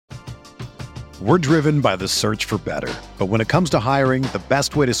We're driven by the search for better. But when it comes to hiring, the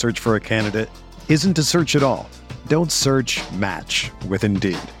best way to search for a candidate isn't to search at all. Don't search, match with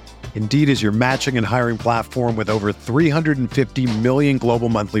Indeed. Indeed is your matching and hiring platform with over 350 million global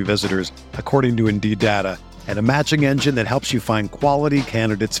monthly visitors, according to Indeed data, and a matching engine that helps you find quality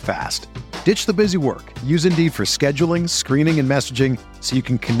candidates fast. Ditch the busy work. Use Indeed for scheduling, screening, and messaging so you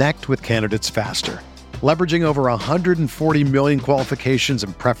can connect with candidates faster. Leveraging over 140 million qualifications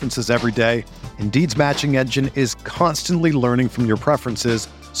and preferences every day, Indeed's matching engine is constantly learning from your preferences,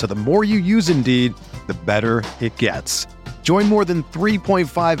 so the more you use Indeed, the better it gets. Join more than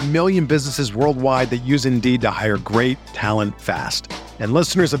 3.5 million businesses worldwide that use Indeed to hire great talent fast. And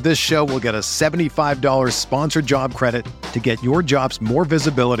listeners of this show will get a $75 sponsored job credit to get your jobs more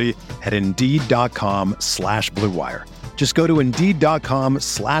visibility at Indeed.com/Blue Wire. Just go to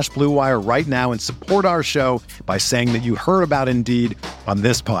Indeed.com/Blue Wire right now and support our show by saying that you heard about Indeed on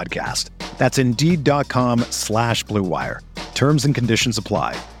this podcast. That's Indeed.com/Blue Wire. Terms and conditions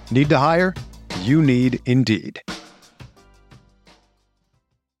apply. Need to hire? You need Indeed.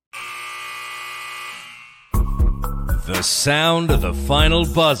 The sound of the final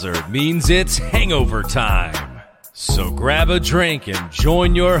buzzer means it's hangover time. So grab a drink and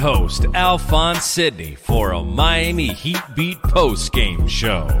join your host, Alphonse Sidney, for a Miami Heat Beat post-game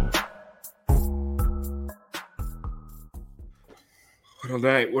show. What a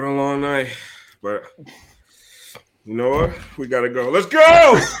night. What a long night. But you know what? We got to go. Let's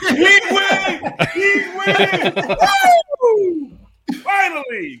go! Heat win! Heat win! Woo!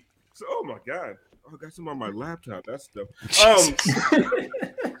 Finally! So, oh, my God. Oh, I got some on my laptop. That's stuff.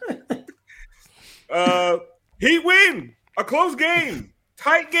 Heat win. A close game.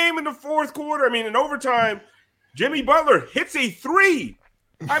 Tight game in the fourth quarter. I mean, in overtime, Jimmy Butler hits a three.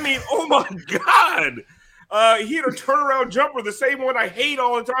 I mean, oh, my God. He had a turnaround jumper, the same one I hate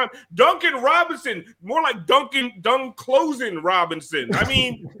all the time. Duncan Robinson, more like Dunk closing Robinson. I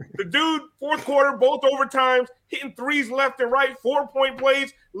mean, the dude, fourth quarter, both overtimes, hitting threes left and right, 4-point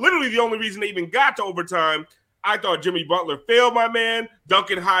plays. Literally the only reason they even got to overtime. I thought Jimmy Butler failed my man.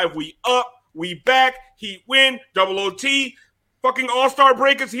 Duncan Hive, we up, we back. Heat win, double OT. Fucking all-star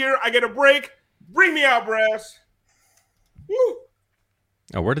break is here. I get a break. Bring me out, Brass. Woo.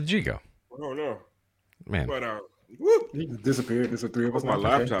 Oh, where did G go? I don't know. Man, But He disappeared. There's a three of us. my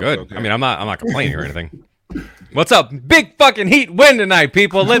laptop. good. Okay. I mean, I'm not complaining or anything. What's up? Big fucking Heat win tonight,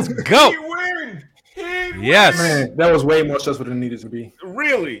 people. Let's go. He win. He Yes. Man, that was way more stressful than it needed to be.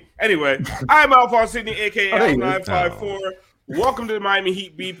 Really? Anyway, I'm Alphonse Sidney, a.k.a. Oh, there you Al954. Welcome to the Miami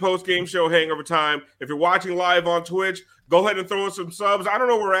Heat Beat post-game show Hangover Time. If you're watching live on Twitch, go ahead and throw us some subs. I don't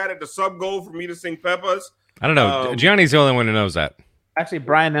know where we're at the sub goal for me to sing Peppers. I don't know. Gianni's the only one who knows that. Actually,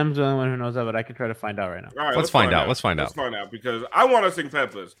 Brian M's the only one who knows that, but I can try to find out right now. All right, Let's find out. Let's find out because I want to sing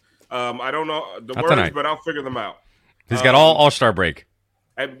Peppers. I don't know the Not words, tonight. but I'll figure them out. He's got all-star break.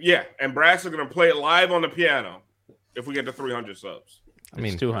 And Brass is going to play it live on the piano if we get to 300 subs. I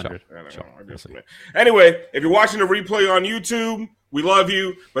mean, 200. I don't Sure. know. I guess, man. Anyway, if you're watching the replay on YouTube, we love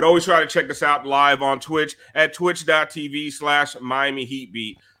you, but always try to check us out live on Twitch at twitch.tv/Miami Heat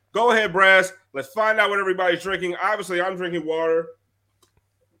Beat. Go ahead, Brass. Let's find out what everybody's drinking. Obviously, I'm drinking water,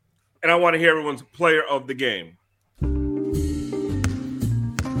 and I want to hear everyone's player of the game.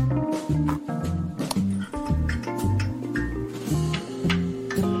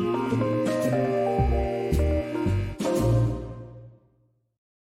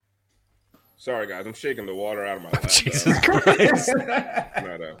 Sorry, guys. I'm shaking the water out of my laptop. Jesus Christ.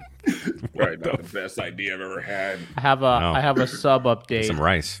 Probably not the best idea I've ever had. I have a sub update Some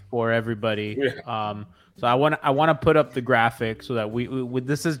rice. for everybody. Yeah. So I want to put up the graphic so that we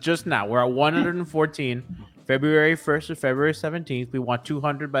this is just now. We're at 114, February 1st to February 17th. We want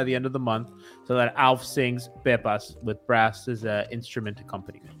 200 by the end of the month so that Alf sings Pepas with Brass as an instrument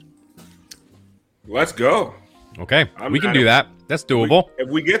accompaniment. Let's go. Okay, we can do that. That's doable.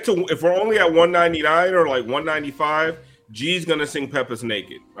 If we're only at 199 or like 195, G's gonna sing Peppers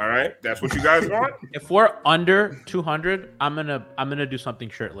naked. All right, that's what you guys want. If we're under 200, I'm gonna do something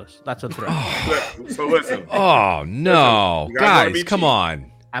shirtless. That's a threat. So listen. Oh no, Listen, you guys wanna be guys, come cheap?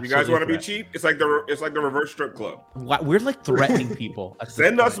 on. You guys want to be cheap? It's like the reverse strip club. We're like threatening people. at this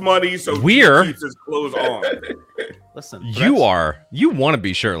Send us point. money so We're- G keeps his clothes on. Listen, You want to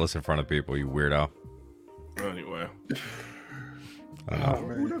be shirtless in front of people, you weirdo. Anyway.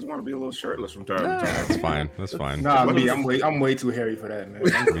 Who doesn't want to be a little shirtless from time to time? That's fine. That's fine. Nah, me, I'm way too hairy for that, man.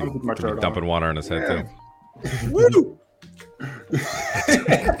 I'm keeping my shirt Dumping on. water on his head Woo! too.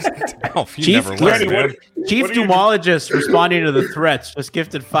 Oh, you Chief, never listen, man. Chief What do you- Dumologist responding to the threats just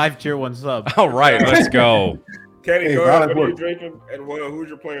gifted 5 tier 1 subs. All right, let's go. Kenny, go ahead. What are you drinking? And who's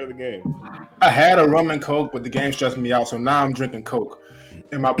your player of the game? I had a rum and Coke, but the game stressed me out, so now I'm drinking Coke.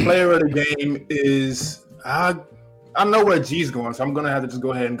 And my player of the game is I know where G's going, so I'm gonna have to just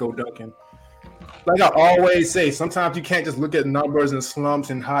go ahead and go Duncan. Like I always say, sometimes you can't just look at numbers and slumps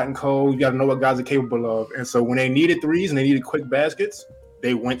and hot and cold. You got to know what guys are capable of. And so when they needed threes and they needed quick baskets,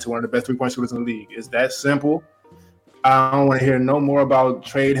 they went to one of the best three-point shooters in the league. It's that simple. I don't want to hear no more about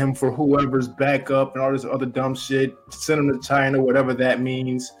trade him for whoever's backup and all this other dumb shit. Send him to China, whatever that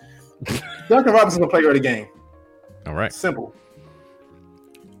means. Duncan Robinson's the player of the game. All right. Simple.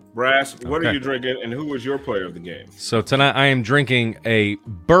 Brass, what are you drinking, and who was your player of the game? So tonight I am drinking a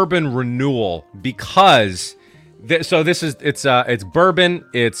bourbon renewal because it's bourbon,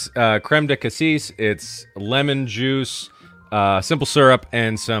 it's creme de cassis, it's lemon juice, simple syrup,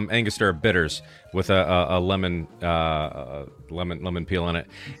 and some Angostura bitters with a lemon peel in it.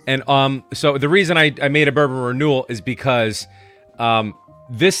 And so the reason I made a bourbon renewal is because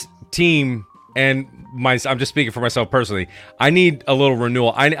this team and I'm just speaking for myself personally. I need a little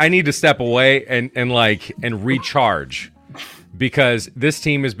renewal. I need to step away and recharge because this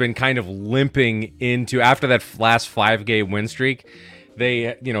team has been kind of limping into after that last 5-game win streak.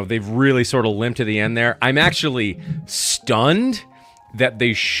 They've really sort of limped to the end there. I'm actually stunned that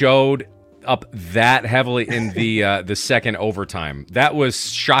they showed up that heavily in the second overtime. That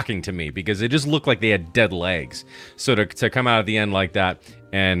was shocking to me because it just looked like they had dead legs. So to come out at the end like that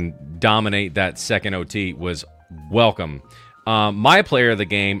and dominate that second OT was welcome. My player of the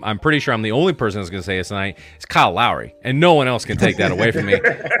game, I'm pretty sure I'm the only person that's going to say this tonight, is Kyle Lowry, and no one else can take that away from me.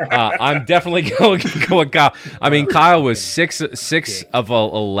 I'm definitely going to go with Kyle. I mean, Kyle was 6 of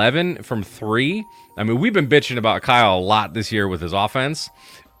 11 from 3. I mean, we've been bitching about Kyle a lot this year with his offense.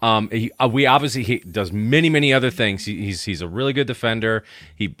 He does many other things. He's a really good defender.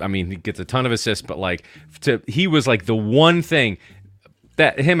 He gets a ton of assists, but he was like the one thing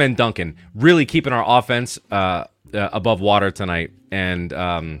that him and Duncan really keeping our offense above water tonight. And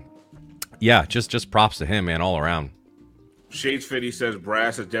just props to him, man, all around. Shades Fitty says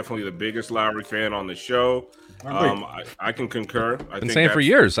Brass is definitely the biggest Lowry fan on the show. I can concur. I've been saying for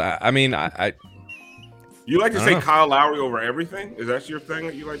years. You like to say Kyle Lowry over everything? Is that your thing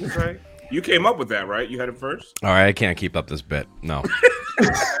that you like to say? You came up with that, right? You had it first? All right, I can't keep up this bit. No.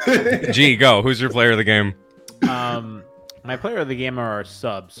 G, go. Who's your player of the game? My player of the game are our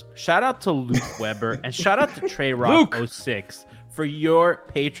subs. Shout out to Luke Weber and shout out to Trey Rock 06 for your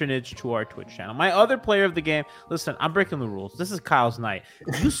patronage to our Twitch channel. My other player of the game, listen, I'm breaking the rules. This is Kyle's night.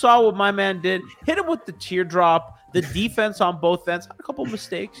 You saw what my man did. Hit him with the teardrop. The defense on both ends had a couple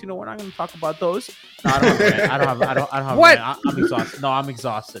mistakes. We're not going to talk about those. No, I don't have. What? I'm exhausted. No, I'm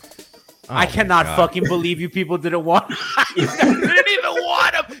exhausted. Oh, I cannot fucking believe you people didn't want him. You didn't even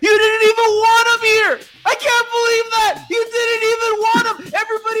want him. You didn't even want him here. I can't believe that. You didn't even want him.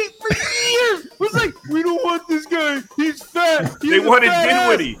 Everybody for years was like, we don't want this guy. He's fat. They wanted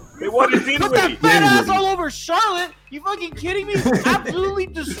Dinwiddie. They wanted Dinwiddie. Put that fat ass all over Charlotte. You fucking kidding me? Absolutely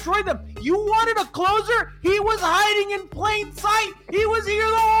destroyed them. You wanted a closer? He was hiding in plain sight. He was here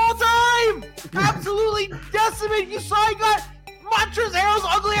the whole time. Absolutely decimated. You saw he got Montrezl Harrell's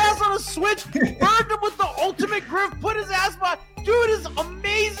ugly ass on a switch, burned him with the ultimate grip, put his ass by. Dude is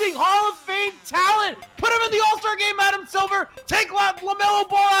amazing. Hall of Fame talent. Put him in the All-Star game, Adam Silver. Take LaMelo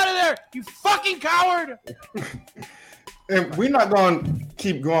Ball out of there. You fucking coward. And we're not going to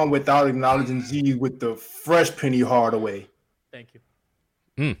keep going without acknowledging G with the fresh Penny Hardaway. Thank you.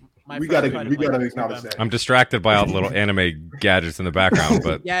 We gotta acknowledge that. I'm distracted by all the little anime gadgets in the background,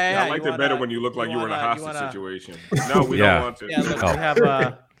 but I liked it better when you look like you were in a hostage situation. No, we don't want to. Yeah, look, we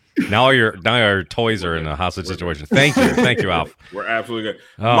have now your toys are in a hostage situation. Thank you, Alf. We're absolutely good.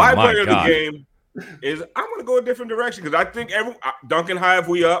 My player of the game is I'm going to go a different direction because I think Duncan Hive,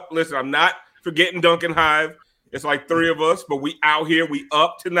 we up. Listen, I'm not forgetting Duncan Hive. It's like 3 of us, but we out here. We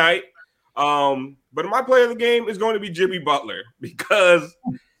up tonight. But my player of the game is going to be Jimmy Butler because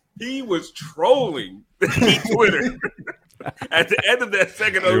he was trolling the Heat Twitter at the end of that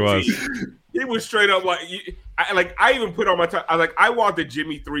second OT. He was straight up like I even put on my time. I was like, I want the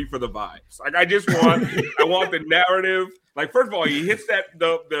Jimmy 3 for the vibes. Like I want the narrative. Like first of all, he hits that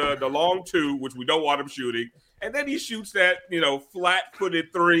the long 2, which we don't want him shooting, and then he shoots that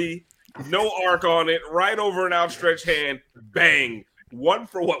flat-footed 3, no arc on it, right over an outstretched hand, bang. 1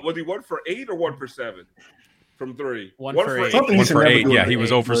 for what? Was he 1 for 8 or 1 for 7? From 3. 1 for 8. 1 for 8. Yeah, he was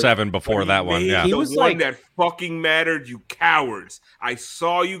 0 for 7 before that one. Yeah, he was like that fucking mattered, you cowards. I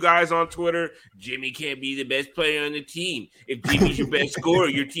saw you guys on Twitter. Jimmy can't be the best player on the team. If Jimmy's your best scorer,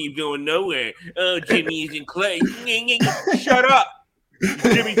 your team's going nowhere. Oh, Jimmy isn't Clay. Shut up.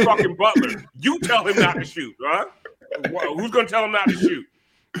 Jimmy fucking Butler. You tell him not to shoot, huh? Who's going to tell him not to shoot?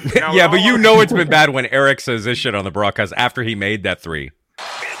 Now, yeah, but you know it's been bad when Eric says this shit on the broadcast after he made that three.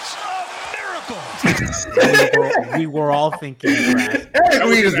 It's a miracle. We were all thinking that. Eric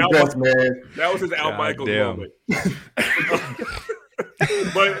Reed is the best, man. That was his Al Michaels moment.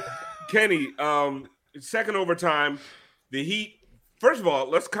 But Kenny, second overtime, the Heat. First of all,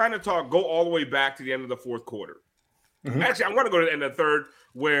 let's kind of go all the way back to the end of the fourth quarter. Mm-hmm. Actually, I want to go to the end of the third,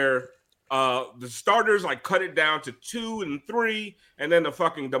 where the starters cut it down to 2 and 3, and then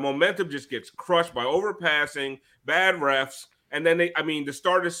the momentum just gets crushed by overpassing, bad refs, and then the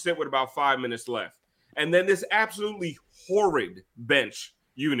starters sit with about 5 minutes left, and then this absolutely horrid bench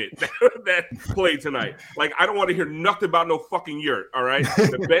unit that played tonight. I don't want to hear nothing about no fucking Yurt. All right,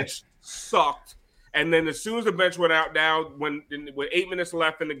 the bench sucked, and then as soon as the bench went out, with 8 minutes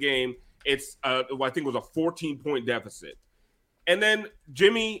left in the game, it's I think it was a 14-point deficit. And then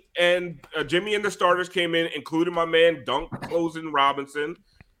Jimmy and the starters came in, including my man Dunk Closing Robinson,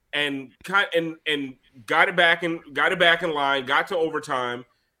 and got it back in line, got to overtime.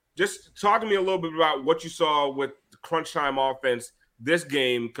 Just talk to me a little bit about what you saw with the crunch time offense this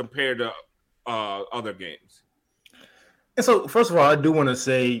game compared to other games. And so, first of all, I do want to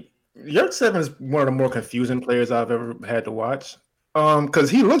say Yurt 7 is one of the more confusing players I've ever had to watch. Because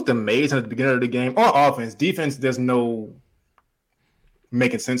he looked amazing at the beginning of the game on offense. Defense, there's no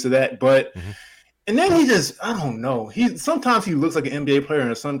making sense of that, but and then he just, I don't know. Sometimes he looks like an NBA player,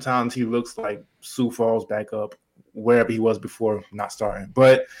 and sometimes he looks like Sioux Falls back up wherever he was before not starting.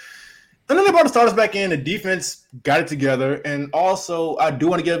 But and then they brought the starters back in. The defense got it together, and also I do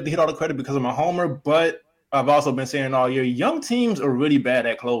want to give the Heat all the credit because I'm a homer, but I've also been saying all year, young teams are really bad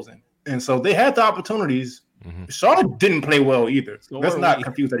at closing, and so they had the opportunities. Charlotte didn't play well either. Let's not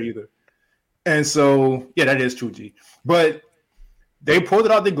confuse that either. And so, yeah, that is true, G. But they pulled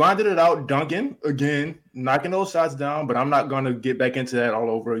it out. They grinded it out. Duncan, again, knocking those shots down, but I'm not going to get back into that all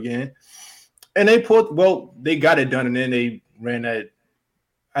over again. And they got it done, and then they ran that.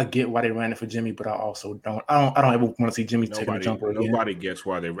 I get why they ran it for Jimmy, but I also don't. I don't ever want to see Jimmy taking a jumper again. Nobody gets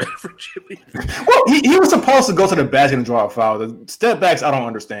why they ran it for Jimmy. Well, he was supposed to go to the basket and draw a foul. The step backs, I don't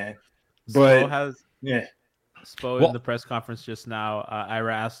understand. But Spo in the press conference just now,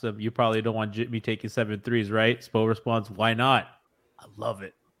 Ira asked him, "You probably don't want Jimmy taking 7 threes, right?" Spo responds, "Why not? I love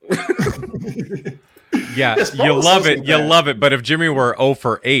it." Yeah, you love it. You love it. But if Jimmy were 0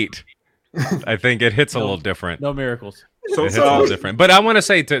 for 8, I think it hits a little different. No miracles. So it hits a little different. But I want to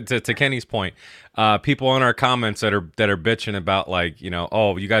say to Kenny's point, people in our comments that are bitching about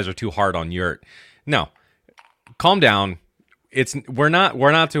oh, you guys are too hard on Yurt. No, calm down. We're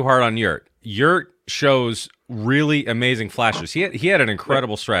not too hard on Yurt. Yurt shows really amazing flashes. He had an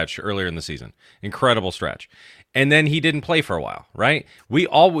incredible stretch earlier in the season. Incredible stretch. And then he didn't play for a while, right? We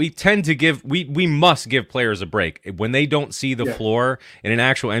must give players a break. When they don't see the floor in an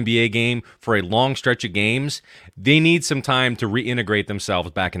actual NBA game for a long stretch of games, they need some time to reintegrate themselves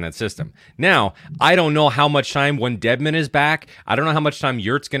back in that system. Now, I don't know how much time when Dedmon is back. I don't know how much time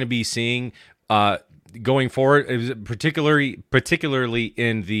Yurt's going to be seeing going forward, particularly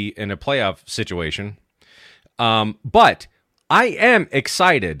in a playoff situation. But I am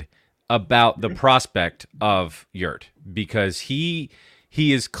excited about the prospect of Yurt because he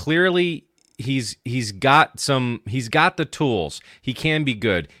is clearly he's got the tools. He can be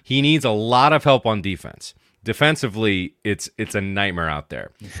good. He needs a lot of help on defense. Defensively, it's a nightmare out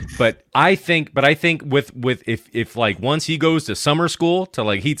there. But I think with if once he goes to summer school, to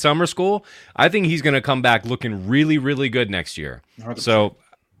Heat summer school, I think he's going to come back looking really, really good next year. 100%. So,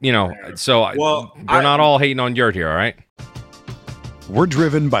 we're not all hating on Yurt here, all right? We're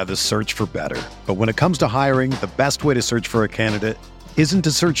driven by the search for better. But when it comes to hiring, the best way to search for a candidate isn't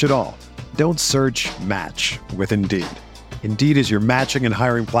to search at all. Don't search, match with Indeed. Indeed is your matching and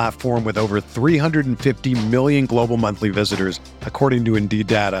hiring platform with over 350 million global monthly visitors, according to Indeed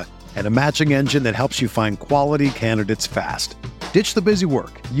data, and a matching engine that helps you find quality candidates fast. Ditch the busy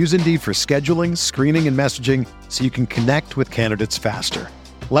work. Use Indeed for scheduling, screening, and messaging so you can connect with candidates faster.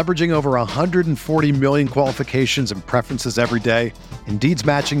 Leveraging over 140 million qualifications and preferences every day, Indeed's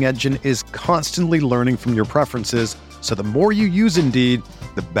matching engine is constantly learning from your preferences, so the more you use Indeed,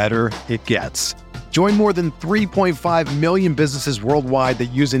 the better it gets. Join more than 3.5 million businesses worldwide that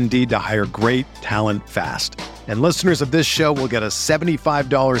use Indeed to hire great talent fast. And listeners of this show will get a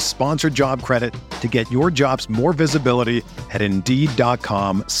 $75 sponsored job credit to get your jobs more visibility at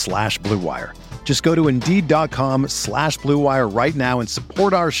Indeed.com/Blue Wire. Just go to Indeed.com/Blue Wire right now and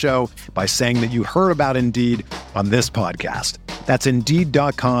support our show by saying that you heard about Indeed on this podcast. That's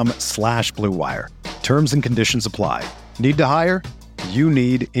Indeed.com/Blue Wire. Terms and conditions apply. Need to hire? you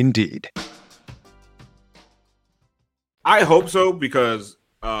need Indeed. I hope so, because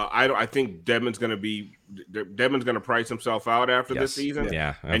I think Dedmon's going to price himself out after this season.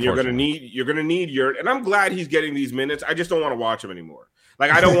 Yeah, and you're going to need Yurt, and I'm glad he's getting these minutes. I just don't want to watch him anymore.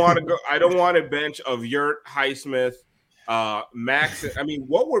 Like, I don't want to go. I don't want a bench of Yurt, Highsmith, Max. I mean,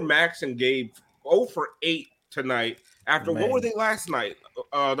 what were Max and Gabe 0 for 8 tonight? After what were they last night?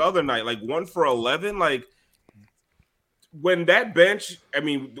 The other night, like 1 for 11. Like, when that bench, I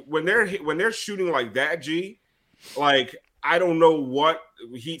mean, when they're shooting like that, like, I don't know what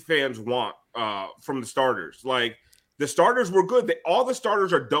Heat fans want from the starters. Like, the starters were good. All the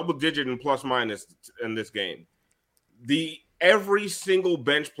starters are double digit and plus minus in this game. Every single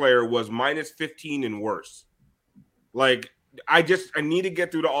bench player was minus 15 and worse. Like, I need to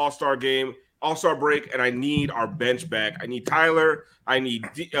get through the All-Star break, and I need our bench back. I need Tyler, I need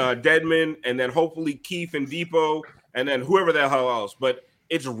Dedmon, and then hopefully Keith and Depot, and then whoever the hell else. But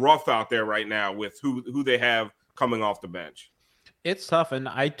it's rough out there right now with who they have coming off the bench. It's tough, and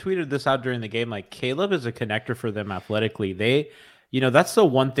I tweeted this out during the game. Like, Caleb is a connector for them athletically. That's the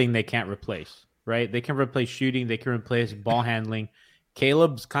one thing they can't replace, right? They can replace shooting, they can replace ball handling.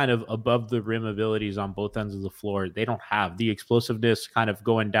 Caleb's kind of above the rim abilities on both ends of the floor. They don't have the explosiveness kind of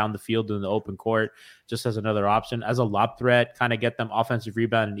going down the field in the open court just as another option. As a lob threat, kind of get them offensive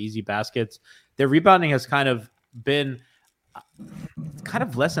rebound and easy baskets. Their rebounding has kind of been kind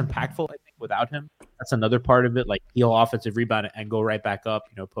of less impactful, I think, without him. That's another part of it. Like, he'll offensive rebound and go right back up,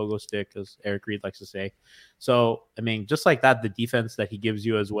 pogo stick, as Eric Reed likes to say. So, I mean, just like that, the defense that he gives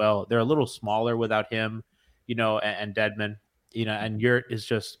you as well, they're a little smaller without him, and Dedmon, and Yurt is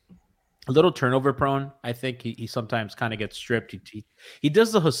just a little turnover prone. I think he sometimes kind of gets stripped. He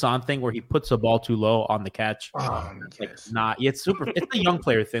does the Hassan thing where he puts the ball too low on the catch. It's a young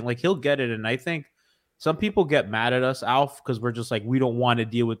player thing. Like, he'll get it. And I think some people get mad at us, Alf, because we're just like, we don't want to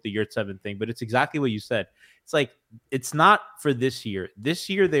deal with the Yurt 7 thing. But it's exactly what you said. It's like, it's not for this year. This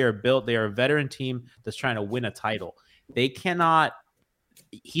year they are a veteran team that's trying to win a title. They cannot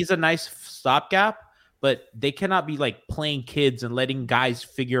 – he's a nice stopgap, but they cannot be like playing kids and letting guys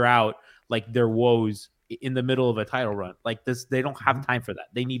figure out like their woes in the middle of a title run. Like this, they don't have time for that.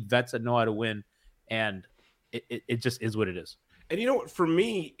 They need vets that know how to win, and it just is what it is. And for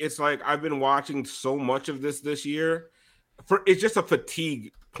me, it's like I've been watching so much of this year. It's just a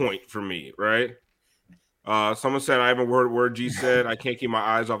fatigue point for me, right? Someone said I haven't heard a word G said. I can't keep my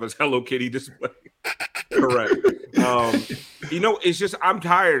eyes off his Hello Kitty display. Correct. It's just I'm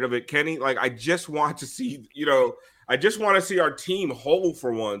tired of it, Kenny. Like, I just want to see, our team whole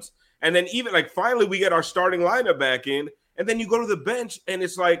for once. And then even like finally we get our starting lineup back in, and then you go to the bench and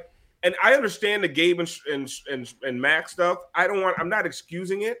it's like, and I understand the Gabe and Max stuff. I'm not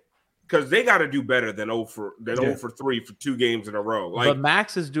excusing it, because they got to do better than 0 for 3 for 2 games in a row. Like, but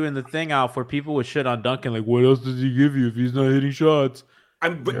Max is doing the thing out where people would shit on Duncan. Like, what else does he give you if he's not hitting shots?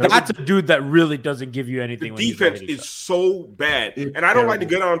 But that's a dude that really doesn't give you anything. The defense is so bad, and I don't like to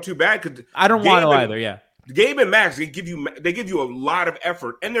get on too bad because I don't want to either. Yeah, Gabe and Max, they give you a lot of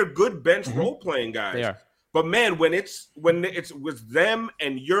effort, and they're good bench role playing guys. They are. But man, when it's with them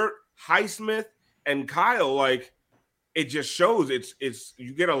and Yurt, Highsmith, and Kyle, like, it just shows it's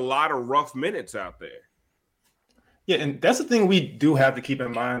you get a lot of rough minutes out there. Yeah, and that's the thing we do have to keep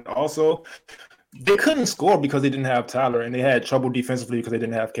in mind. Also, they couldn't score because they didn't have Tyler, and they had trouble defensively because they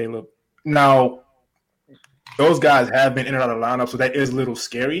didn't have Caleb. Now, those guys have been in and out of the lineup, so that is a little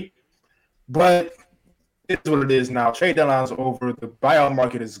scary. But it's what it is now. Trade deadline's over. The buyout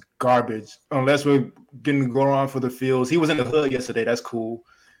market is garbage unless we're getting to go around for the fields. He was in the hood yesterday. That's cool.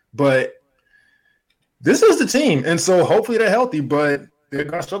 But this is the team, and so hopefully they're healthy, but they're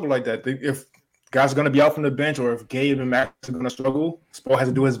going to struggle like that. If guys are going to be out from the bench, or if Gabe and Max are going to struggle, Spo has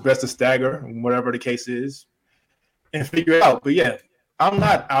to do his best to stagger, whatever the case is, and figure it out. But yeah, I'm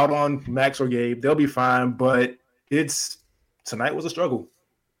not out on Max or Gabe. They'll be fine, but tonight was a struggle.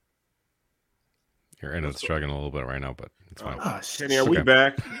 You're in it, struggling a little bit right now, but it's fine. Kenny, are we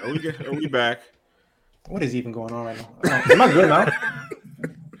back? Are we back? What is even going on right now? Am I good now?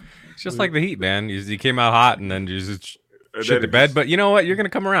 It's just like the Heat, man. You came out hot and then you just shit the bed. But you know what? You're going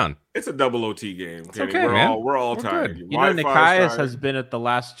to come around. It's a double OT game. It's okay, man. We're all tired. Good. Nikias has been at the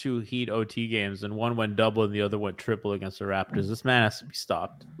last 2 Heat OT games, and one went double and the other went triple against the Raptors. This man has to be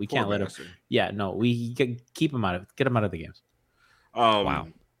stopped. We can't let him. Yeah, no, we can keep him out of. Get him out of the games. Wow.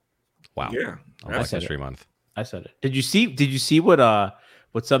 Yeah, Black History Month. I said it. Did you see what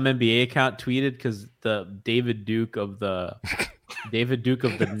some NBA account tweeted? Because the David Duke of the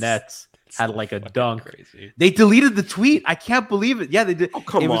Nets had like a dunk. Crazy. They deleted the tweet. I can't believe it. Yeah, they did. Oh,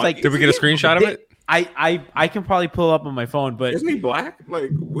 come it was on. Like, did we get a screenshot of it? I can probably pull up on my phone, but isn't he black? Like,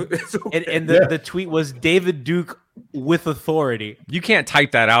 it's okay. and the tweet was David Duke with authority. You can't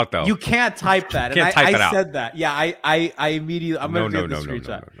type that out though. You can't type that. You can't type it I out. said that. Yeah, I immediately. I'm gonna get the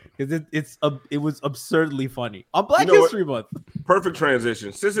screenshot because it was absurdly funny on Black History Month. Perfect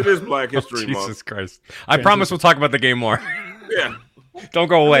transition. Since it is Black History Month. Jesus Christ! I promise we'll talk about the game more. Yeah. Don't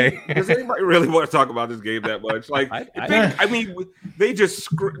go away. Does anybody really want to talk about this game that much? Like, they just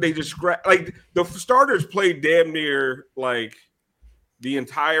scratch. Like the starters played damn near like the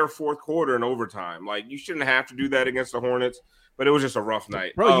entire fourth quarter in overtime. Like you shouldn't have to do that against the Hornets, but it was just a rough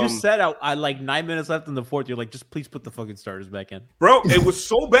night. Bro, you said I like 9 minutes left in the fourth. You're like, just please put the fucking starters back in. Bro, it was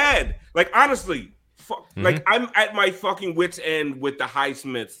so bad. Like honestly. Like I'm at my fucking wit's end with the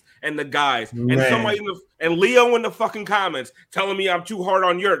Highsmiths and the guys and somebody and Leo in the fucking comments telling me I'm too hard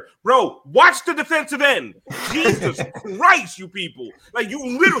on Yurt. Bro, watch the defensive end. Jesus Christ, you people! Like you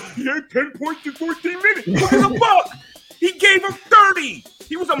literally he had 10 points in 14 minutes. What the fuck? He gave him 30.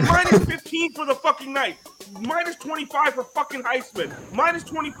 He was a minus 15 for the fucking night. Minus 25 for fucking Highsmith. Minus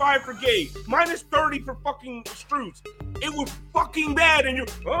 25 for Gabe. Minus 30 for fucking Struz. It was fucking bad. And you're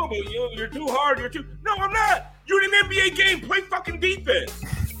too hard. No, I'm not. You're in an NBA game. Play fucking defense.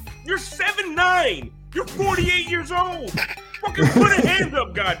 You're 7'9". You're 48 years old. Fucking put a hand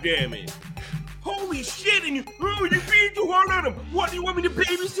up, goddammit. Holy shit, and you being too hard on him. What, do you want me to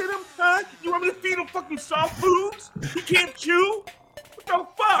babysit him? Huh? You want me to feed him fucking soft foods? He can't chew? What the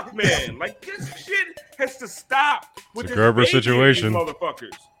fuck, man? Like, this shit has to stop with it's a this Gerber situation.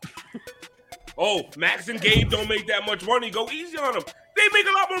 Motherfuckers. Oh, Max and Gabe don't make that much money. Go easy on them. They make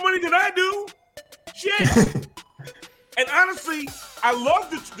a lot more money than I do. Shit. And honestly, I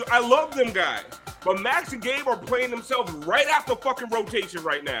love them guys. But Max and Gabe are playing themselves right out the fucking rotation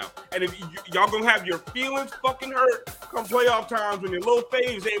right now. And if y'all gonna have your feelings fucking hurt come playoff times when your little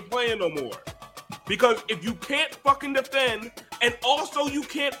faves ain't playing no more. Because if you can't fucking defend and also you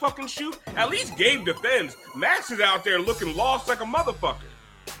can't fucking shoot, at least Gabe defends. Max is out there looking lost like a motherfucker.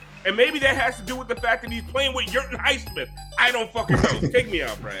 And maybe that has to do with the fact that he's playing with Yurt and Highsmith. I don't fucking know. Take me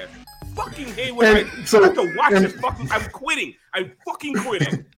out, Brad. Fucking hate what I have to watch this fucking. I'm quitting. I'm fucking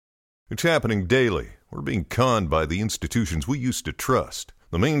quitting. It's happening daily. We're being conned by the institutions we used to trust.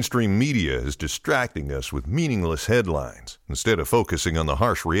 The mainstream media is distracting us with meaningless headlines instead of focusing on the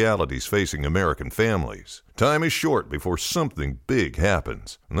harsh realities facing American families. Time is short before something big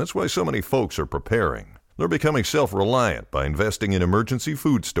happens, and that's why so many folks are preparing. They're becoming self-reliant by investing in emergency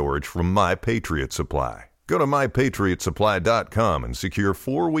food storage from My Patriot Supply. Go to MyPatriotSupply.com and secure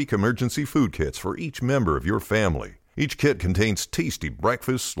 4-week emergency food kits for each member of your family. Each kit contains tasty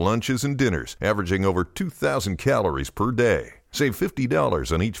breakfasts, lunches, and dinners, averaging over 2,000 calories per day. Save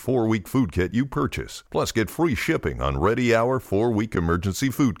 $50 on each 4-week food kit you purchase. Plus, get free shipping on Ready Hour 4-week emergency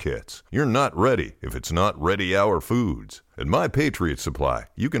food kits. You're not ready if it's not Ready Hour foods. At My Patriot Supply,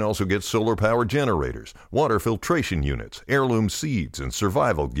 you can also get solar power generators, water filtration units, heirloom seeds, and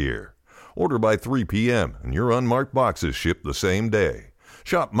survival gear. Order by 3 p.m. and your unmarked boxes ship the same day.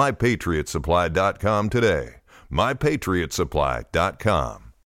 Shop MyPatriotSupply.com today.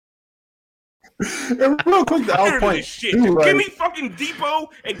 MyPatriotSupply.com. And real quick, the outpoint. Shit. Give me fucking Depot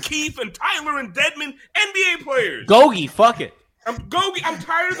and Keith and Tyler and Dedmon, NBA players. Gogi, fuck it. I'm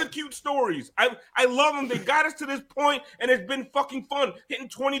tired of the cute stories. I love them. They got us to this point, and it's been fucking fun hitting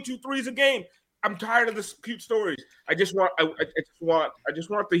 22 threes a game. I'm tired of the cute stories. I just want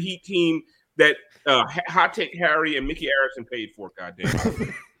the Heat team that Hot Take Harry and Mickey Erickson paid for.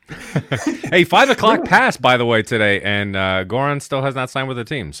 Goddamn. Hey, 5 o'clock passed, by the way, today, and Goran still has not signed with the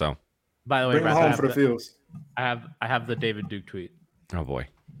team. So, by the way, bring him home for the fields. I have the David Duke tweet. Oh boy,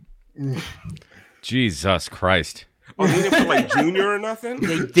 Jesus Christ! Oh, they didn't put like Junior or nothing.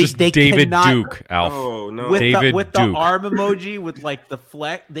 They David cannot, Duke, Alf. Oh no, with David the Duke. arm emoji with like the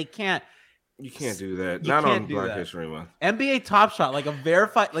flex. They can't. You can't do that. Not on Black History Month. NBA Top Shot, like a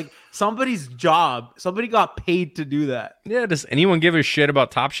verified, like somebody's job. Somebody got paid to do that. Yeah. Does anyone give a shit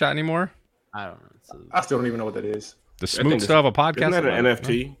about Top Shot anymore? I don't know. I still don't even know what that is. The smooth stuff of a podcast. Isn't that an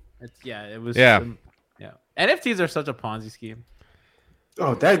NFT? It was. Yeah. Yeah. NFTs are such a Ponzi scheme.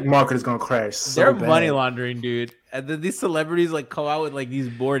 Oh, that market is gonna crash. They're money laundering, dude. And then these celebrities like come out with like these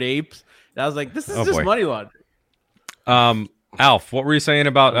bored apes. And I was like, this is just money laundering. Alf, what were you saying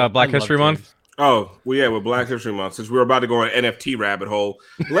about Black History Month? Oh, well, yeah, with Black History Month, since we're about to go on an NFT rabbit hole,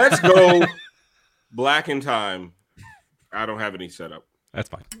 let's go Black in Time. I don't have any setup. That's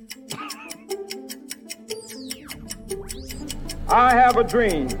fine. I have a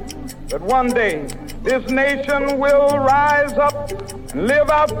dream that one day this nation will rise up and live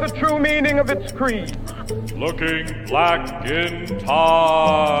out the true meaning of its creed. Looking black in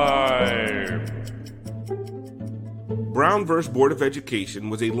time. Brown v. Board of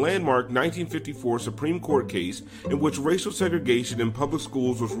Education was a landmark 1954 Supreme Court case in which racial segregation in public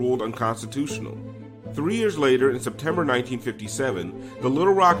schools was ruled unconstitutional. 3 years later, in September 1957, the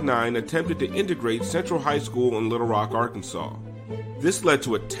Little Rock Nine attempted to integrate Central High School in Little Rock, Arkansas. This led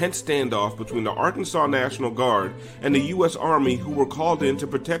to a tense standoff between the Arkansas National Guard and the U.S. Army, who were called in to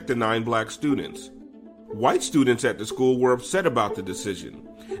protect the 9 black students. White students at the school were upset about the decision,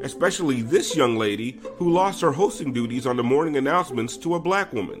 especially this young lady who lost her hosting duties on the morning announcements to a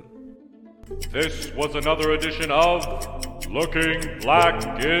black woman. This was another edition of Looking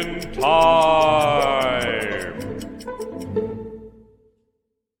Black in Time.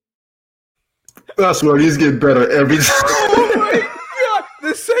 That's where these get better every time. Oh my god!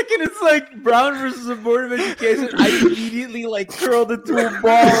 The second it's like Brown versus the Board of Education, I immediately like curled into a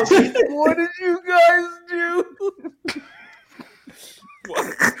ball. Like, what did you guys do?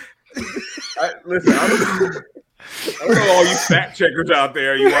 Listen, I don't know all you fact checkers out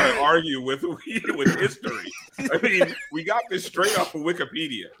there you want to argue with history. I mean, we got this straight off of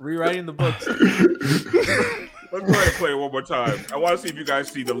Wikipedia. Rewriting the books. Let's go ahead and play it one more time. I want to see if you guys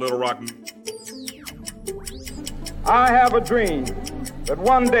see the Little Rock. I have a dream that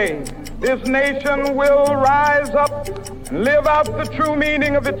one day this nation will rise up and live out the true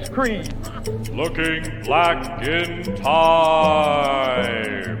meaning of its creed. Looking Black in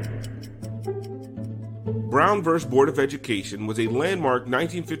Time. Brown v. Board of Education was a landmark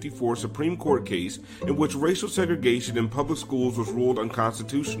 1954 Supreme Court case in which racial segregation in public schools was ruled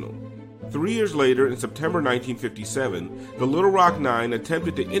unconstitutional. 3 years later, in September 1957, the Little Rock Nine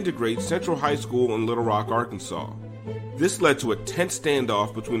attempted to integrate Central High School in Little Rock, Arkansas. This led to a tense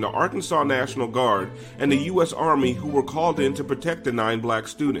standoff between the Arkansas National Guard and the U.S. Army, who were called in to protect the 9 black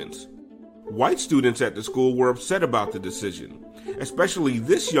students. White students at the school were upset about the decision, especially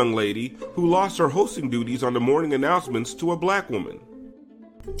this young lady who lost her hosting duties on the morning announcements to a black woman.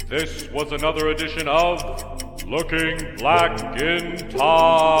 This was another edition of Looking Black in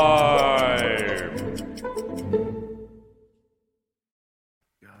Time.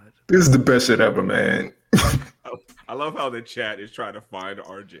 This is the best shit ever, man. I love how the chat is trying to find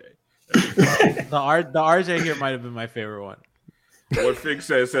RJ. The RJ here might have been my favorite one. What Fig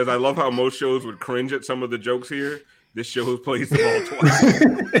says, I love how most shows would cringe at some of the jokes here. This show plays the ball twice.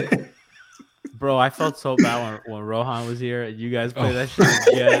 Bro, I felt so bad when Rohan was here and you guys played that shit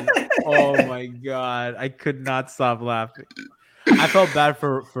again. Oh my god. I could not stop laughing. I felt bad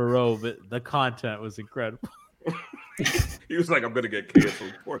for Ro, but the content was incredible. He was like, I'm going to get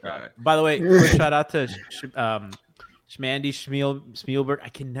canceled. Poor guy. By the way, quick shout out to Schmandy Schmielberg. I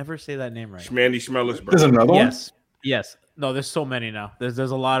can never say that name right. Schmandy Schmellisberg. There's another one? Yes. No, there's so many now. There's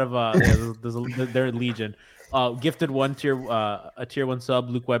a lot of they're legion. Gifted one a tier 1 sub.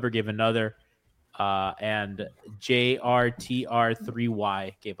 Luke Weber gave another. And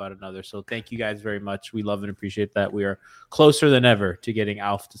JRTR3Y gave out another. So thank you guys very much. We love and appreciate that. We are closer than ever to getting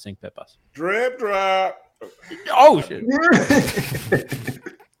Alf to sing Pepas. Drip drop. Oh shit!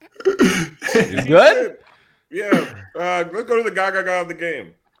 You good? Yeah. Let's go to the Gaga of the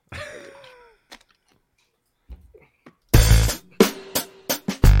game.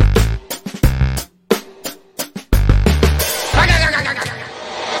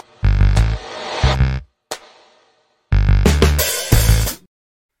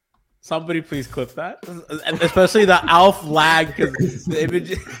 Somebody please clip that, especially the Alf lag because the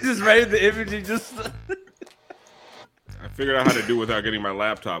image just right. The image just. I figured out how to do it without getting my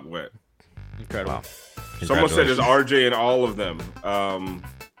laptop wet. Incredible. Wow. Someone said it's RJ in all of them.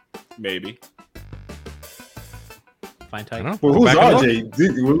 Maybe. Fine type. Well, who's RJ?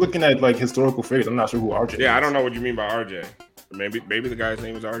 We're looking at like historical figures. I'm not sure who RJ is. I don't know what you mean by RJ. Maybe the guy's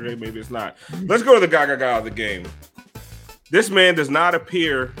name is RJ. Maybe it's not. Let's go to the Gaga of the game. This man does not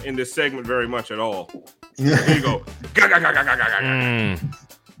appear in this segment very much at all. Here you go. Gaga.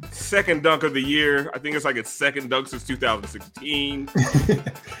 Second dunk of the year. I think it's like its second dunk since 2016.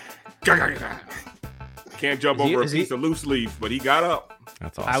 Can't jump over a piece of loose leaf, but he got up.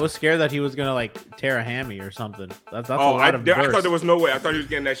 That's awesome. I was scared that he was gonna like tear a hammy or something. That's a lot I of burst. thought there was no way. I thought he was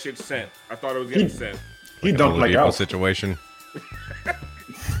getting that shit sent. I thought it was getting sent. He dunked like out. Situation.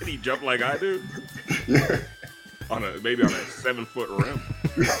 Did he jump like I do? Maybe on a 7-foot rim.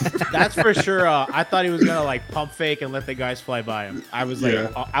 That's for sure. I thought he was gonna like pump fake and let the guys fly by him. I was like,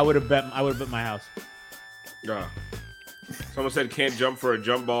 I would have bet my house. Yeah. Someone said can't jump for a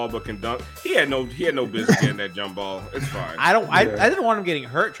jump ball, but can dunk. He had no business getting that jump ball. It's fine. I didn't want him getting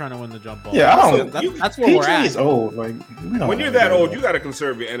hurt trying to win the jump ball. Yeah, I don't. That's where we're at. Is old. Like when you're that old, you got to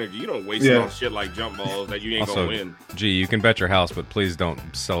conserve your energy. You don't waste it on shit like jump balls that you ain't gonna win. Gee, you can bet your house, but please don't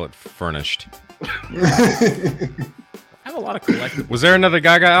sell it furnished. have a lot of collectibles. Was there another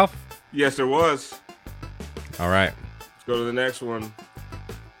Gaga, Alf? Yes, there was. All right. Let's go to the next one.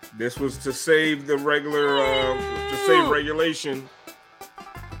 This was to save the regular, to save regulation.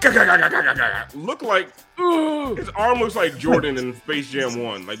 Look like his arm looks like Jordan in Space Jam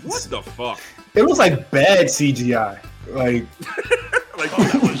 1. Like, what the fuck? It looks like bad CGI. Like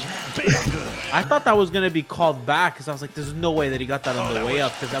that was I thought that was going to be called back because I was like, there's no way that he got that on the way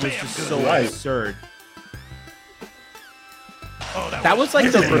up because that was just so absurd. That was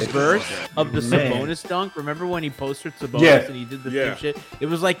like the reverse of the Sabonis dunk. Remember when he posted Sabonis and he did the same shit? It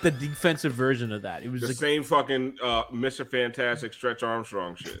was like the defensive version of that. It was the like, same fucking Mr. Fantastic Stretch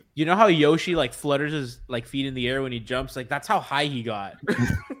Armstrong shit. You know how Yoshi like flutters his like feet in the air when he jumps? Like that's how high he got.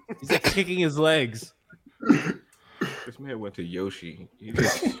 He's like kicking his legs. This man went to Yoshi. You're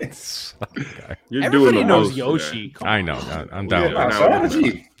Everybody doing the knows most Yoshi. I know. I'm down.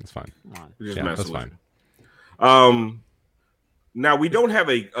 It's fine. That's fine. Now we don't have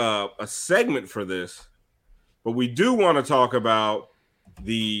a segment for this, but we do want to talk about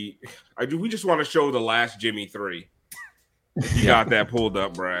we just want to show the last Jimmy 3. You got that pulled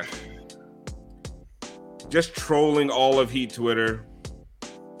up, Brad. Just trolling all of Heat Twitter.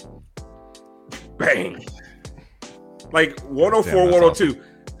 Bang. Like 104, 102. Awesome.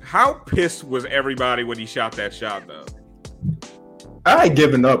 How pissed was everybody when he shot that shot, though? I had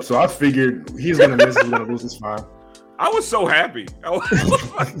given up, so I figured he's going to miss. He's going to lose. It's fine. I was so happy.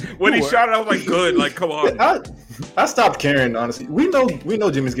 When he shot it, I was like, good. Like, come on. I stopped caring, honestly. We know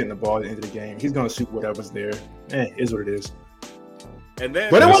Jimmy's getting the ball at the end of the game. He's going to shoot whatever's there. It is what it is. And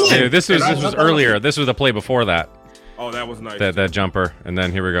then this was earlier. This was the play before that. Oh, that was nice. That jumper. And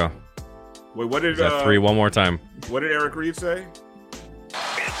then here we go. Wait, what did that 3 one more time? What did Eric Reed say?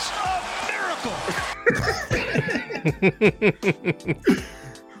 It's a miracle.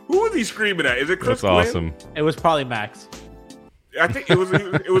 Who was he screaming at? Is it Chris? That's awesome. It was probably Max. I think it was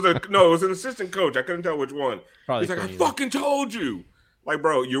an assistant coach. I couldn't tell which one. Probably He's like, I fucking told you. Like,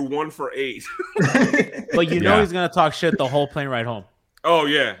 bro, you're 1 for 8. But you know he's gonna talk shit the whole plane ride home. Oh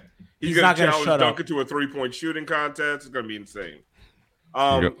yeah, he's not gonna gonna challenge Duncan to a 3-point shooting contest. It's gonna be insane.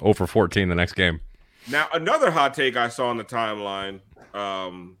 0 for 14 the next game. Now another hot take I saw on the timeline.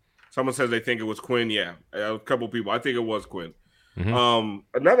 Someone says they think it was Quinn. Yeah, a couple people. I think it was Quinn. Mm-hmm.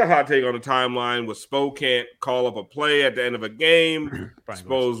 Another hot take on the timeline was Spo can't call up a play at the end of a game.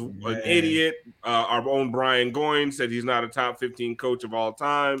 Spo's an idiot. Our own Brian Goins said he's not a top 15 coach of all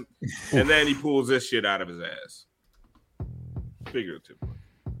time. And then he pulls this shit out of his ass. Figuratively.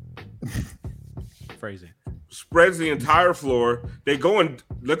 Phrasing. Spreads the entire floor. They go and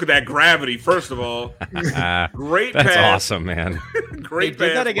look at that gravity, first of all. Great That's pass. awesome, man. Great they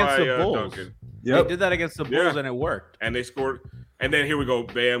did pass that against by, the Bulls. Duncan. They did that against the Bulls, and it worked. And they scored. And then here we go.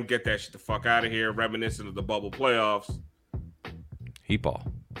 Bam, get that shit the fuck out of here. Reminiscent of the bubble playoffs. Heat ball.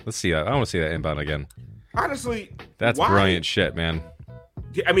 Let's see that. I want to see that inbound again. Honestly, that's brilliant shit, man.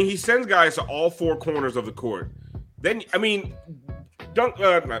 I mean, he sends guys to all 4 corners of the court. Then, I mean,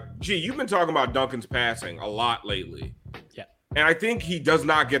 you've been talking about Duncan's passing a lot lately. Yeah. And I think he does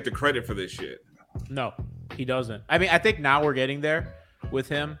not get the credit for this shit. No, he doesn't. I mean, I think now we're getting there with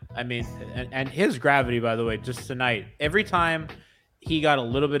him. I mean, and his gravity, by the way, just tonight, every time he got a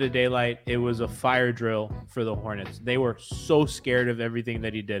little bit of daylight, it was a fire drill for the Hornets. They were so scared of everything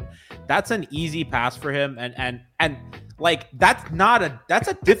that he did. That's an easy pass for him. And like, that's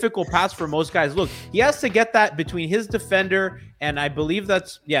a difficult pass for most guys. Look, he has to get that between his defender and I believe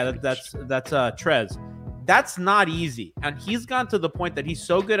that's Trez. That's not easy. And he's gone to the point that he's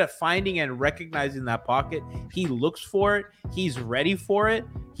so good at finding and recognizing that pocket. He looks for it. He's ready for it.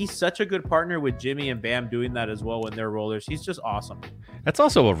 He's such a good partner with Jimmy and Bam doing that as well when they're rollers. He's just awesome. That's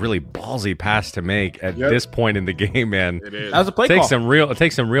also a really ballsy pass to make at this point in the game, man. It is. That was a play call. It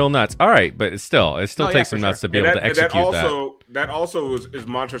takes some real nuts. All right, but it still takes some nuts to be able to execute that. That also is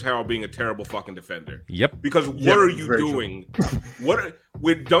Montrezl Harrell being a terrible fucking defender. Yep. Because what are you doing?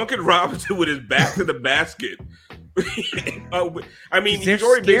 With Duncan Robinson with his back to the basket? I mean, he's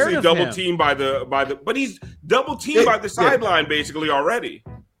already basically double teamed but he's double teamed by the sideline basically already.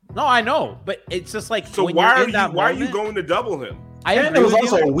 No, I know, but it's just like, so why are you going to double him? And it was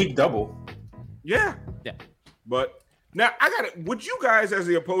also a weak double. Yeah. But now would you guys, as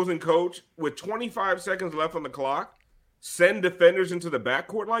the opposing coach, with 25 seconds left on the clock, send defenders into the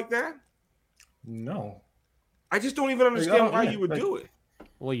backcourt like that? No. I just don't even understand why you would do it.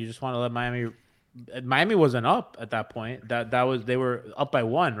 Well, you just want to let Miami wasn't up at that point. They were up by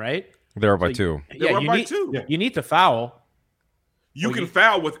 1, right? They're up by 2. They were up by 2. You need to foul. You can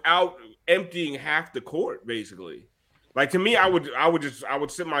foul without emptying half the court, basically. Like to me, I would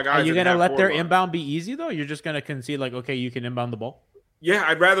sit my guys. Are you gonna let their line. inbound be easy though? You're just gonna concede like, okay, you can inbound the ball. Yeah,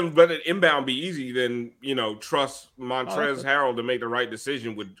 I'd rather let it inbound be easy than trust Montrezl Harrell to make the right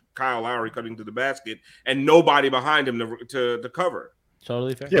decision with Kyle Lowry cutting to the basket and nobody behind him to cover.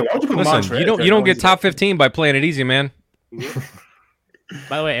 Totally fair. Yeah, why would you put Listen, Montrezl? you don't get top 15 by playing it easy, man. Yeah.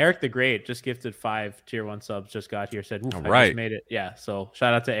 By the way, Eric the Great just gifted 5 tier 1 subs. Just got here. Said, All I right. just made it. Yeah. So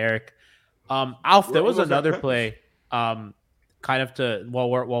shout out to Eric. Alf, there was another play. Kind of to while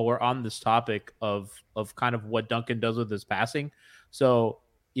we're on this topic of kind of what Duncan does with his passing. So,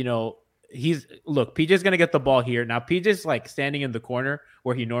 PJ's going to get the ball here. Now, PJ's like standing in the corner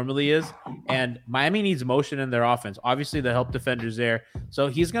where he normally is, and Miami needs motion in their offense. Obviously, the help defender's there. So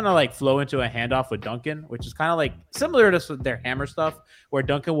he's going to like flow into a handoff with Duncan, which is kind of like similar to their hammer stuff, where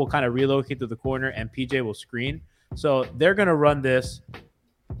Duncan will kind of relocate to the corner and PJ will screen. So they're going to run this.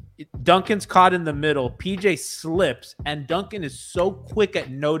 Duncan's caught in the middle. PJ slips, and Duncan is so quick at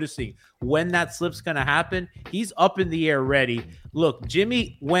noticing when that slip's going to happen. He's up in the air ready. Look,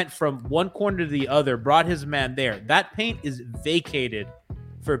 Jimmy went from one corner to the other, brought his man there. That paint is vacated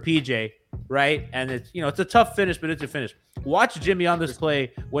for PJ, right? And it's it's a tough finish, but it's a finish. Watch Jimmy on this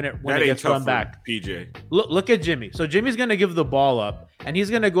play when it gets run back. PJ, look at Jimmy. So Jimmy's going to give the ball up, and he's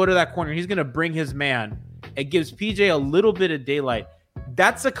going to go to that corner. He's going to bring his man. It gives PJ a little bit of daylight.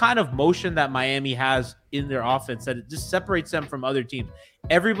 That's the kind of motion that Miami has in their offense that it just separates them from other teams.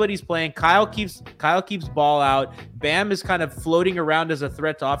 Everybody's playing. Kyle keeps ball out. Bam is kind of floating around as a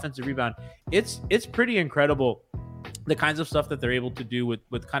threat to offensive rebound. It's pretty incredible the kinds of stuff that they're able to do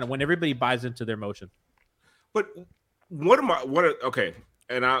with kind of when everybody buys into their motion. But okay,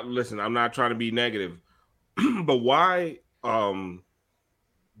 and I'm not trying to be negative, but why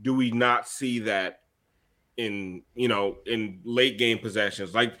do we not see that in late game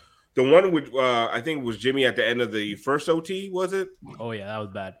possessions, like the one with I think it was Jimmy at the end of the first OT, was it? Oh yeah, that was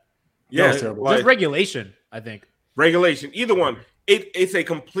bad. Yeah, just regulation. I think regulation. Either one. It's a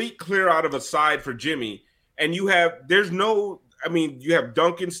complete clear out of a side for Jimmy, and you have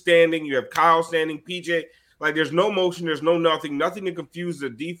Duncan standing, you have Kyle standing, PJ. Like there's no motion, there's no nothing to confuse the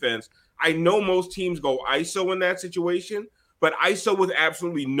defense. I know most teams go ISO in that situation, but ISO with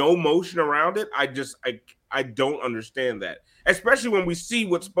absolutely no motion around it, I don't understand that, especially when we see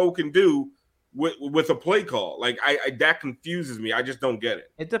what Spo can do with a play call. Like that confuses me. I just don't get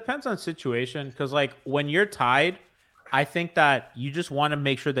it. It depends on situation, because like when you're tied, I think that you just want to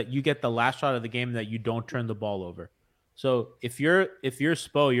make sure that you get the last shot of the game, that you don't turn the ball over. So if you're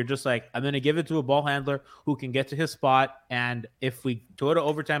Spo, you're just like, I'm going to give it to a ball handler who can get to his spot. And if we go to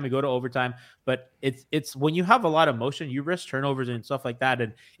overtime, we go to overtime. But it's when you have a lot of motion, you risk turnovers and stuff like that.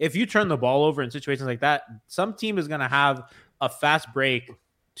 And if you turn the ball over in situations like that, some team is going to have a fast break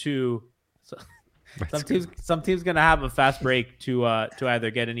to some team's going to have a fast break to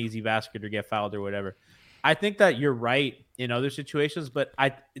either get an easy basket or get fouled or whatever. I think that you're right in other situations, but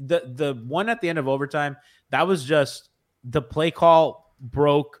the one at the end of overtime, that was just the play call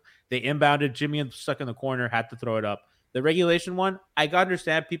broke. They inbounded. Jimmy stuck in the corner, had to throw it up. The regulation one, I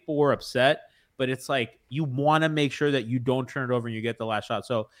understand people were upset, but it's like you want to make sure that you don't turn it over and you get the last shot.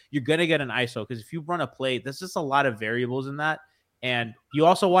 So you're going to get an ISO, because if you run a play, there's just a lot of variables in that. And you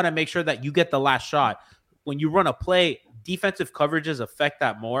also want to make sure that you get the last shot. When you run a play, defensive coverages affect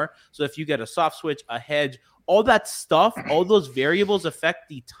that more. So if you get a soft switch, a hedge, all that stuff, all those variables affect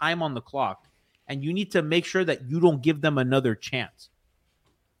the time on the clock. And you need to make sure that you don't give them another chance.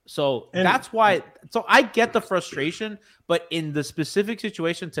 So that's why. So I get the frustration, but in the specific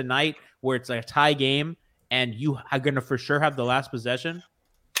situation tonight where it's like a tie game and you are going to for sure have the last possession,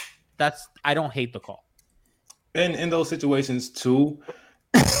 I don't hate the call. And in those situations too,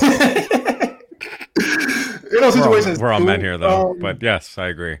 we're all men here though. But yes, I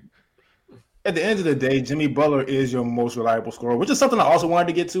agree. At the end of the day, Jimmy Butler is your most reliable scorer, which is something I also wanted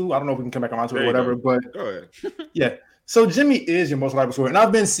to get to. I don't know if we can come back around to it or whatever, but go ahead. Yeah. So Jimmy is your most reliable scorer. And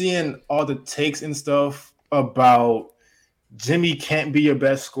I've been seeing all the takes and stuff about Jimmy can't be your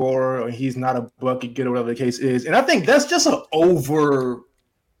best scorer or he's not a bucket getter, whatever the case is. And I think that's just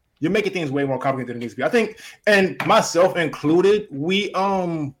you're making things way more complicated than it needs to be. I think, and myself included,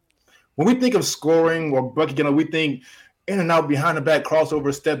 when we think of scoring or bucket getter, we think in and out, behind the back,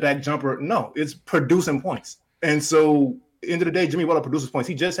 crossover, step back, jumper. No, it's producing points. And so, end of the day, Jimmy Butler produces points.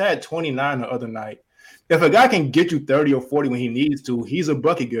 He just had 29 the other night. If a guy can get you 30 or 40 when he needs to, he's a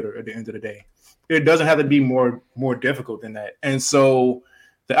bucket getter at the end of the day. It doesn't have to be more difficult than that. And so,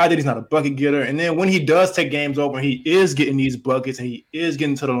 the idea he's not a bucket getter. And then when he does take games over, he is getting these buckets and he is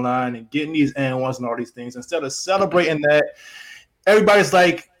getting to the line and getting these and ones and all these things. Instead of celebrating that, everybody's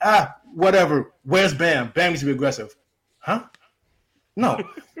like, whatever. Where's Bam? Bam needs to be aggressive. Huh? No.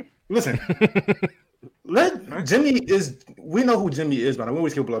 Listen. We know who Jimmy is, man. We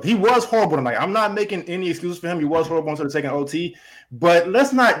always keep love. He was horrible tonight. I'm not making any excuses for him. He was horrible until the second OT. But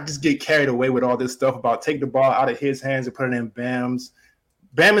let's not just get carried away with all this stuff about take the ball out of his hands and put it in Bam's.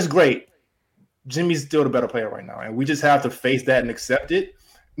 Bam is great. Jimmy's still the better player right now, and we just have to face that and accept it.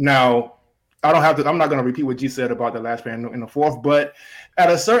 Now, I'm not going to repeat what G said about the last player in the fourth, but at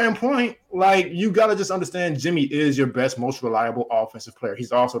a certain point, like, you got to just understand Jimmy is your best, most reliable offensive player.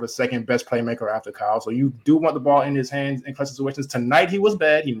 He's also the second best playmaker after Kyle. So you do want the ball in his hands in clutch situations. Tonight he was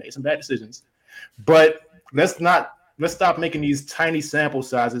bad. He made some bad decisions, but let's stop making these tiny sample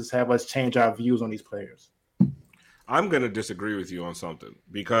sizes have us change our views on these players. I'm going to disagree with you on something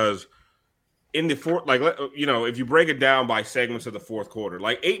because in the fourth, like, you know, if you break it down by segments of the fourth quarter,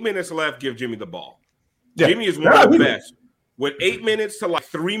 like 8 minutes left, give Jimmy the ball. Yeah. Jimmy is one of the best. With 8 minutes to like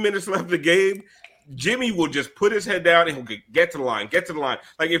 3 minutes left of the game, Jimmy will just put his head down and he'll get to the line.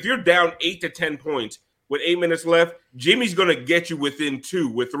 Like, if you're down 8 to 10 points with 8 minutes left, Jimmy's going to get you within 2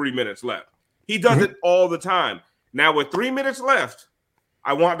 with 3 minutes left. He does it all the time. Now, with 3 minutes left,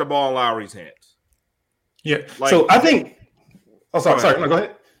 I want the ball in Lowry's hands. Yeah. Like, so I think – sorry. No, go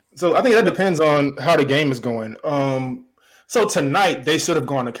ahead. So I think that depends on how the game is going. So tonight, they should have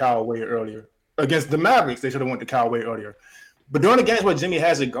gone to Kyle way earlier. Against the Mavericks, they should have went to Kyle way earlier. But during the games where Jimmy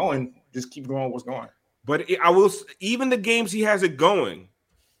has it going, just keep going what's going. But even the games he has it going,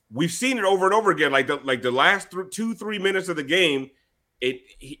 we've seen it over and over again. Like the last 2-3 minutes of the game,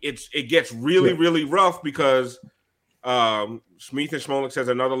 it gets really rough because Schmeeth and Schmolik says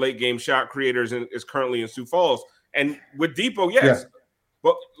another late game shot creator is currently in Sioux Falls. And with Depot, yes. Yeah.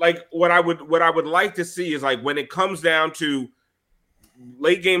 But like what I would like to see is, like, when it comes down to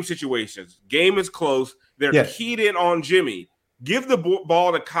late game situations, game is close, they're keyed in on Jimmy. Give the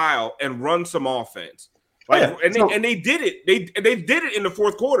ball to Kyle and run some offense. Like, and they did it. They did it in the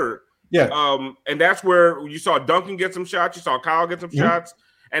fourth quarter. Yeah. And that's where you saw Duncan get some shots. You saw Kyle get some shots.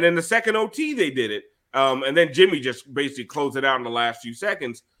 And in the second OT, they did it. And then Jimmy just basically closed it out in the last few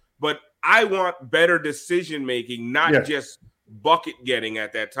seconds. But I want better decision making, not just bucket getting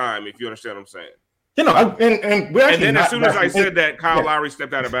at that time, if you understand what I'm saying. You know, and then as soon as I said that, Kyle Lowry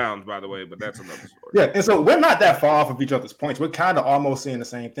stepped out of bounds, by the way, but that's another story. Yeah, and so we're not that far off of each other's points. We're kind of almost seeing the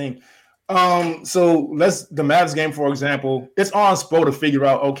same thing. So the Mavs game, for example, it's on Spo to figure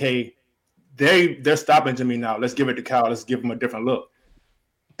out, okay, they're stopping Jimmy now. Let's give it to Kyle. Let's give him a different look.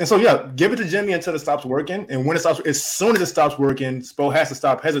 And so, give it to Jimmy until it stops working. And when as soon as it stops working, Spo has to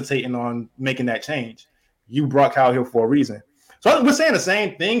stop hesitating on making that change. You brought Kyle here for a reason. So we're saying the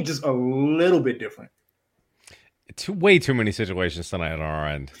same thing, just a little bit different. Way too many situations tonight on our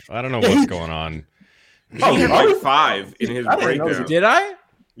end. I don't know what's going on. He had like 5 in his breakdown. Did I?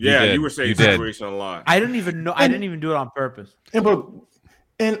 Yeah, you were saying situation a lot. I didn't even know. I didn't even do it on purpose.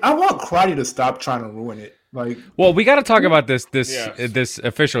 And I want Crotty to stop trying to ruin it. Like, well, we got to talk about this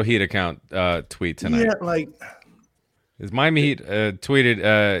official Heat account tweet tonight. Yeah, like. Is Miami Heat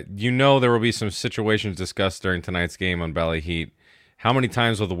tweeted, there will be some situations discussed during tonight's game on Bally Heat. How many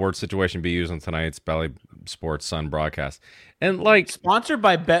times will the word situation be used on tonight's Bally Sports Sun broadcast? And like, sponsored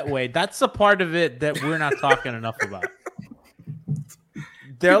by Betway. That's the part of it that we're not talking enough about.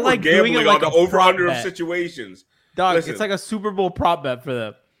 They're like doing it like the over-under of situations. Dog, listen, it's like a Super Bowl prop bet for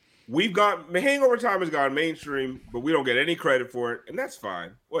them. Hangover Time has gone mainstream, but we don't get any credit for it, and that's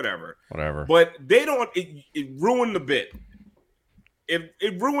fine. Whatever. But they don't. It ruined the bit.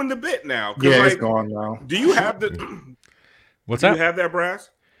 It ruined the bit now. Yeah, it's gone now. Do you have the? What's that? Do you have that, Brass?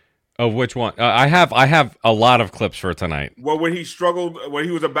 Oh, which one? I have a lot of clips for tonight. Well, when he struggled, when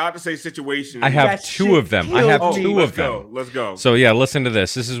he was about to say situation, I have 2 of them. Let's go. So yeah, listen to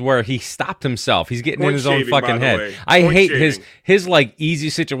this. This is where he stopped himself. He's getting in his own fucking head. I hate his like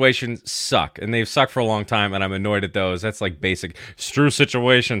easy situations suck, and they've sucked for a long time, and I'm annoyed at those. That's like basic Stru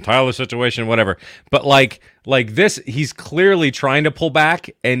situation, Tyler situation, whatever. But like this, he's clearly trying to pull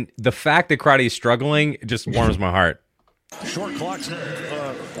back, and the fact that Crowdy's struggling just warms my heart. Short clock's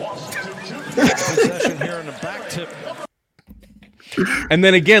possession here in the back tip. And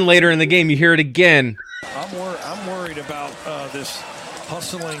then again later in the game, you hear it again. I'm worried about this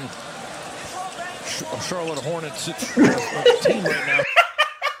hustling Charlotte Hornets team right now.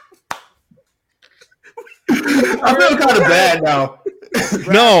 I feel kind of bad now.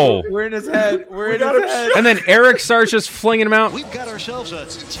 No. We're in his head. We're in his head. And then Eric starts just flinging him out. We've got ourselves a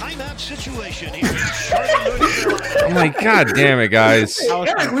timeout situation here. I'm like, God damn it, guys.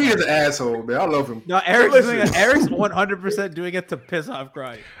 Eric Lee is an asshole, man. I love him. No, Eric's 100% doing it to piss off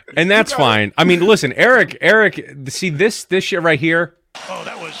Cry. And that's fine. I mean, listen, Eric, see this shit right here? Oh,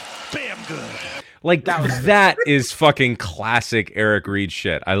 that was bam good. Like that is fucking classic Eric Reed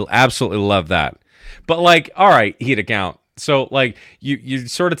shit. I absolutely love that. But like, all right, Heat account. So like you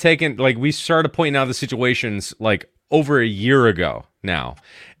sort of taken, like we started pointing out the situations like over a year ago now.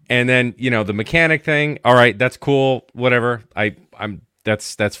 And then, you know, the mechanic thing, all right, that's cool, whatever. I'm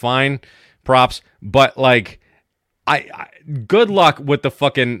that's fine. Props. But like I good luck with the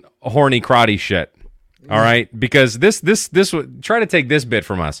fucking horny crotty shit. All right, because this try to take this bit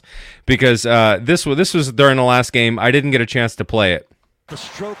from us, because this was during the last game. I didn't get a chance to play it. The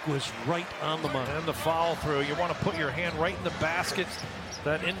stroke was right on the money. And the follow through. You want to put your hand right in the basket.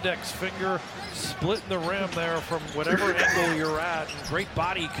 That index finger splitting the rim there from whatever angle you're at. And great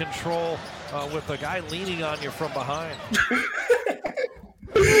body control with the guy leaning on you from behind.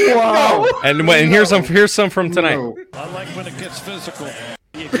 Wow. And here's some from tonight. I like when it gets physical.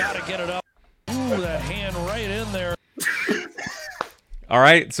 You got to get it up. Ooh, that hand right in there. All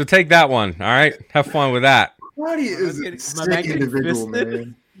right, so take that one. All right, have fun with that. Crotty is a sick individual,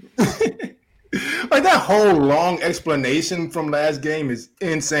 man. Like that whole long explanation from last game is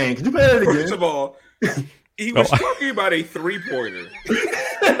insane. Can you play that again? First of all, he was talking about a 3-pointer.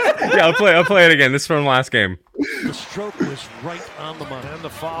 Yeah, I'll play it again. This is from last game. The stroke was right on the money. And the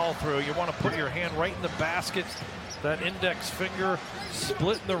follow through. You want to put your hand right in the basket. That index finger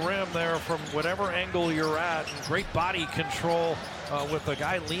splitting the rim there from whatever angle you're at. And great body control with the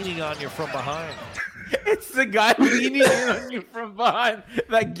guy leaning on you from behind. It's the guy leaning in on you from behind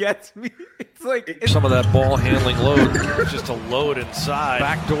that gets me. It's like some of that ball handling load, just a load inside.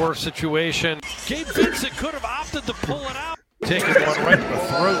 Backdoor situation. Gabe Vincent could have opted to pull it out. Taking one right in the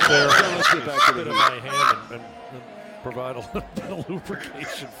throat there. Let's get back to my hand and provide a little bit of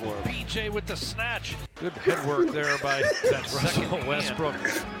lubrication for him. PJ with the snatch. Good head work there by that second Westbrook.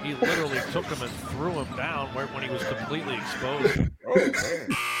 He literally took him and threw him down when he was completely exposed. Oh, man.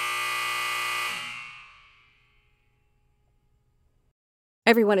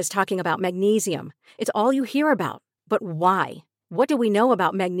 Everyone is talking about magnesium. It's all you hear about. But why? What do we know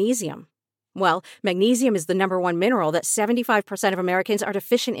about magnesium? Well, magnesium is the #1 mineral that 75% of Americans are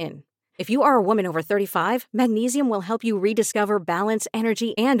deficient in. If you are a woman over 35, magnesium will help you rediscover balance,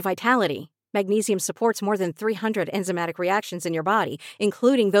 energy, and vitality. Magnesium supports more than 300 enzymatic reactions in your body,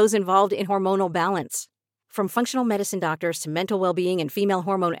 including those involved in hormonal balance. From functional medicine doctors to mental well-being and female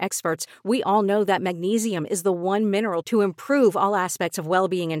hormone experts, we all know that magnesium is the one mineral to improve all aspects of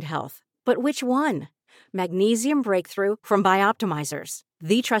well-being and health. But which one? Magnesium Breakthrough from Bioptimizers,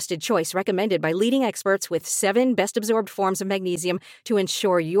 the trusted choice recommended by leading experts with 7 best-absorbed forms of magnesium to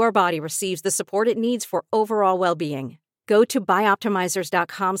ensure your body receives the support it needs for overall well-being. Go to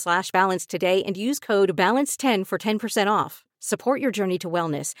bioptimizers.com/balance today and use code BALANCE10 for 10% off. Support your journey to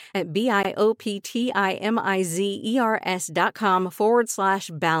wellness at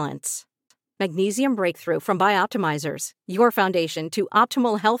bioptimizers.com/balance. Magnesium Breakthrough from Bioptimizers, your foundation to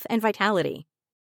optimal health and vitality.